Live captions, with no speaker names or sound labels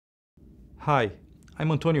Hi,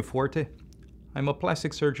 I'm Antonio Forte. I'm a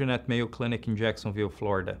plastic surgeon at Mayo Clinic in Jacksonville,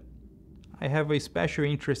 Florida. I have a special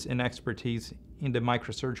interest and expertise in the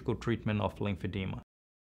microsurgical treatment of lymphedema.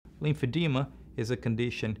 Lymphedema is a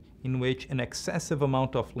condition in which an excessive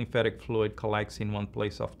amount of lymphatic fluid collects in one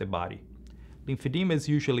place of the body. Lymphedema is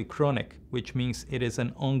usually chronic, which means it is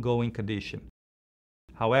an ongoing condition.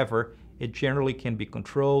 However, it generally can be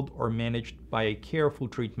controlled or managed by a careful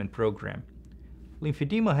treatment program.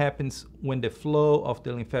 Lymphedema happens when the flow of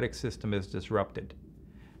the lymphatic system is disrupted.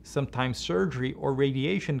 Sometimes surgery or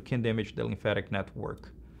radiation can damage the lymphatic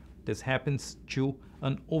network. This happens to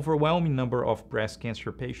an overwhelming number of breast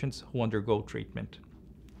cancer patients who undergo treatment.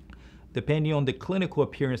 Depending on the clinical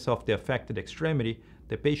appearance of the affected extremity,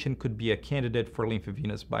 the patient could be a candidate for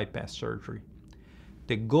lymphovenous bypass surgery.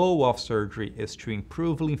 The goal of surgery is to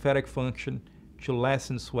improve lymphatic function, to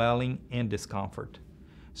lessen swelling and discomfort.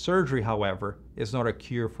 Surgery, however, is not a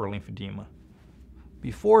cure for lymphedema.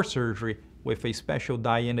 Before surgery, with a special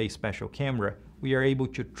dye and a special camera, we are able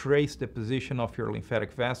to trace the position of your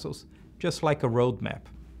lymphatic vessels, just like a road map.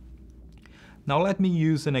 Now let me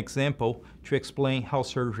use an example to explain how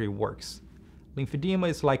surgery works. Lymphedema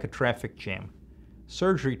is like a traffic jam.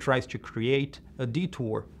 Surgery tries to create a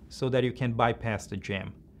detour so that you can bypass the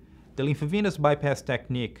jam. The lymphovenous bypass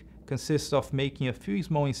technique consists of making a few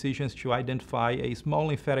small incisions to identify a small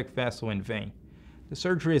lymphatic vessel and vein. The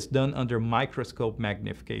surgery is done under microscope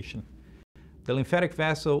magnification. The lymphatic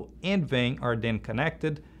vessel and vein are then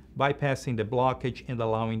connected, bypassing the blockage and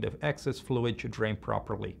allowing the excess fluid to drain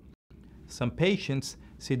properly. Some patients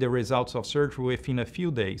see the results of surgery within a few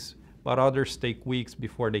days, but others take weeks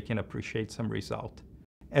before they can appreciate some result.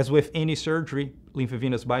 As with any surgery,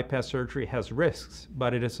 lymphovenous bypass surgery has risks,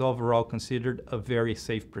 but it is overall considered a very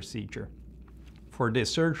safe procedure. For this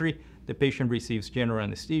surgery, the patient receives general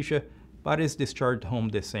anesthesia, but is discharged home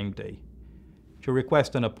the same day. To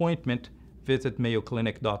request an appointment, visit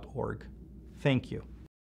mayoclinic.org. Thank you.